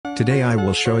Today I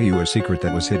will show you a secret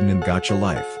that was hidden in Gacha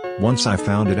life. Once I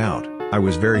found it out, I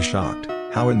was very shocked.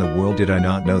 How in the world did I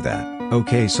not know that?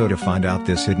 Okay, so to find out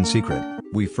this hidden secret,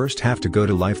 we first have to go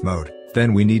to life mode,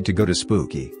 then we need to go to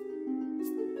spooky.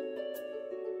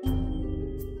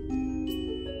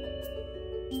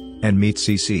 And meet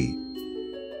CC.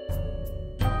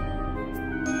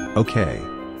 Okay.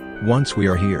 Once we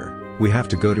are here, we have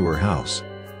to go to her house.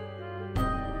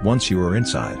 Once you are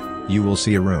inside, you will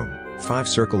see a room, 5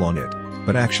 circle on it,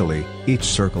 but actually, each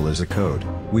circle is a code.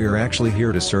 We are actually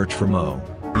here to search for Mo.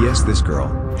 Yes, this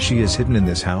girl, she is hidden in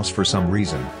this house for some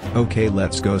reason. Okay,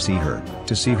 let's go see her.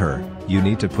 To see her, you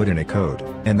need to put in a code,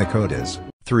 and the code is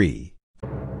 3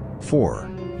 4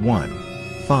 1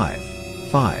 5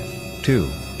 5 2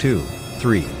 2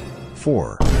 3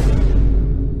 4.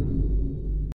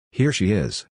 Here she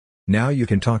is. Now you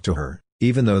can talk to her,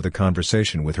 even though the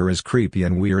conversation with her is creepy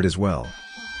and weird as well.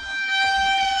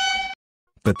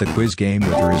 But the quiz game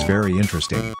with her is very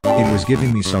interesting. It was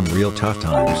giving me some real tough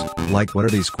times, like what are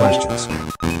these questions?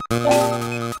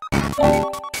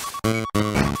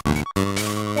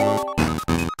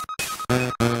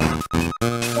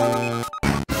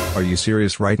 Are you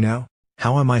serious right now?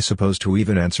 How am I supposed to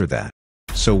even answer that?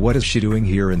 So what is she doing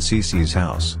here in Cece's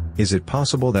house? Is it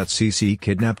possible that Cece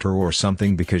kidnapped her or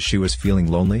something because she was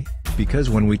feeling lonely? Because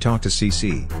when we talk to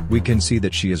Cece, we can see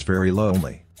that she is very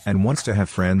lonely, and wants to have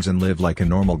friends and live like a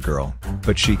normal girl,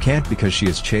 but she can't because she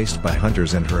is chased by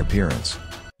hunters and her appearance.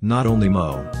 Not only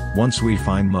Mo, once we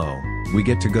find Mo, we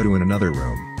get to go to another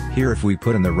room. Here if we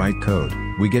put in the right code,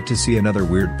 we get to see another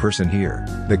weird person here.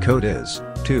 The code is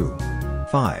 2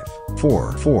 5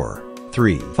 4 4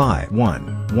 3 5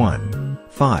 1 1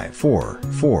 5 4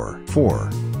 4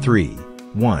 4 3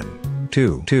 1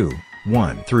 2 2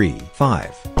 1 3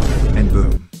 5. And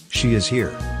boom, she is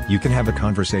here. You can have a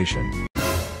conversation.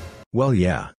 Well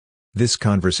yeah. This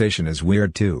conversation is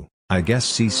weird too. I guess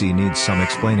CC needs some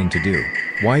explaining to do.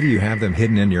 Why do you have them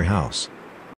hidden in your house?